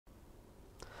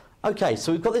Okay,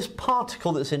 so we've got this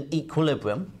particle that's in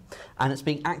equilibrium, and it's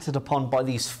being acted upon by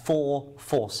these four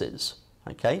forces,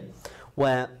 okay,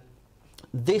 where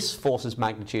this force's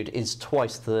magnitude is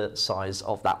twice the size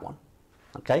of that one,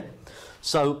 okay?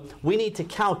 So we need to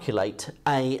calculate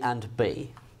A and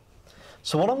B.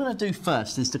 So what I'm going to do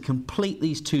first is to complete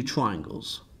these two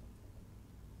triangles.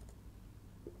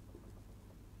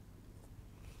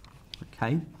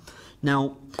 Okay,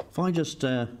 now if I just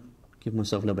give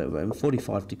myself a little bit of room,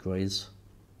 45 degrees,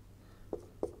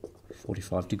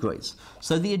 45 degrees.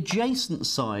 So the adjacent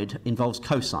side involves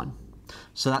cosine.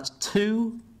 So that's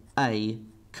 2a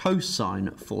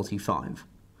cosine 45.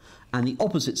 And the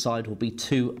opposite side will be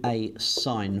 2a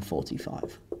sine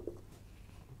 45.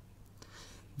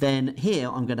 Then here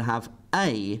I'm going to have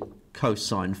a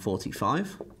cosine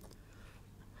 45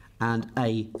 and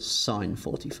a sine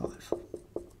 45.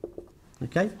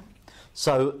 Okay,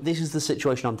 so this is the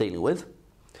situation I'm dealing with.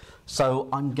 So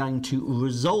I'm going to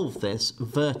resolve this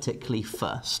vertically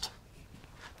first.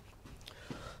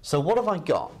 So what have I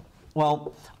got?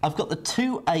 Well, I've got the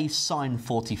 2a sine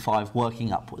 45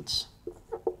 working upwards.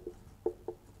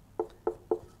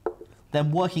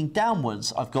 Then working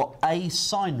downwards, I've got a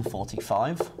sine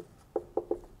 45.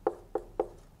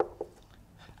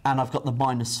 And I've got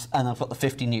the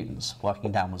 50 newtons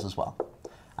working downwards as well.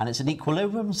 And it's in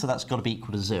equilibrium, so that's got to be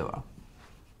equal to 0.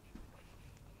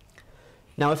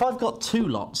 Now, if I've got two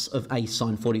lots of a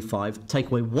sine 45, take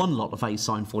away one lot of a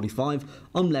sine 45,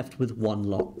 I'm left with one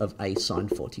lot of a sine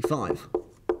 45.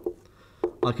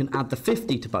 I can add the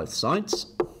 50 to both sides.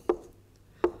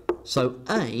 So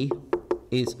a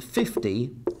is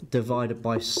 50 divided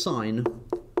by sine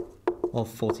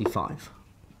of 45.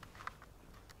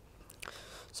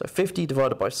 So 50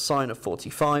 divided by sine of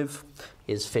 45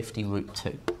 is 50 root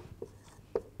 2.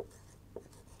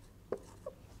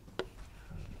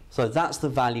 So that's the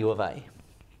value of A.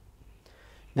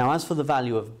 Now as for the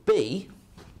value of B,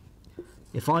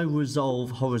 if I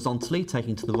resolve horizontally,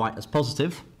 taking to the right as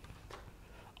positive,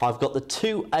 I've got the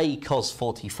 2a cos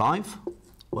 45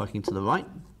 working to the right,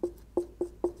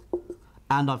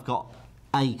 and I've got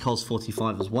a cos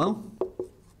 45 as well.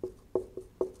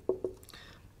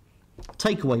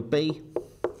 Take away b,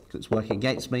 because it's working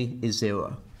against me, is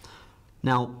 0.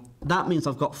 Now, that means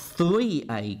I've got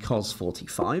 3a cos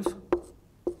 45,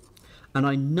 and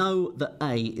I know that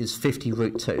a is 50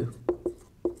 root 2.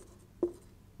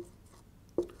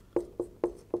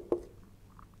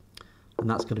 And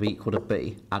that's going to be equal to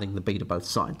b, adding the b to both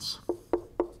sides.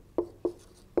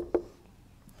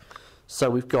 So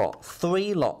we've got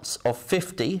 3 lots of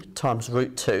 50 times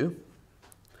root 2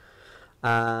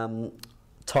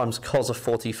 times cos of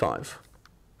 45.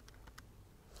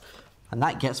 And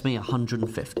that gets me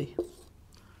 150.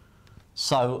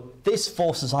 So this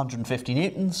force is 150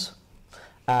 newtons.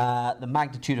 The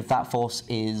magnitude of that force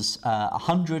is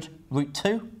 100 root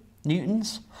 2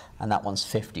 newtons, and that one's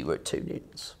 50 root 2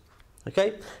 newtons.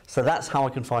 Okay, so that's how I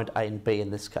can find A and B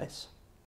in this case.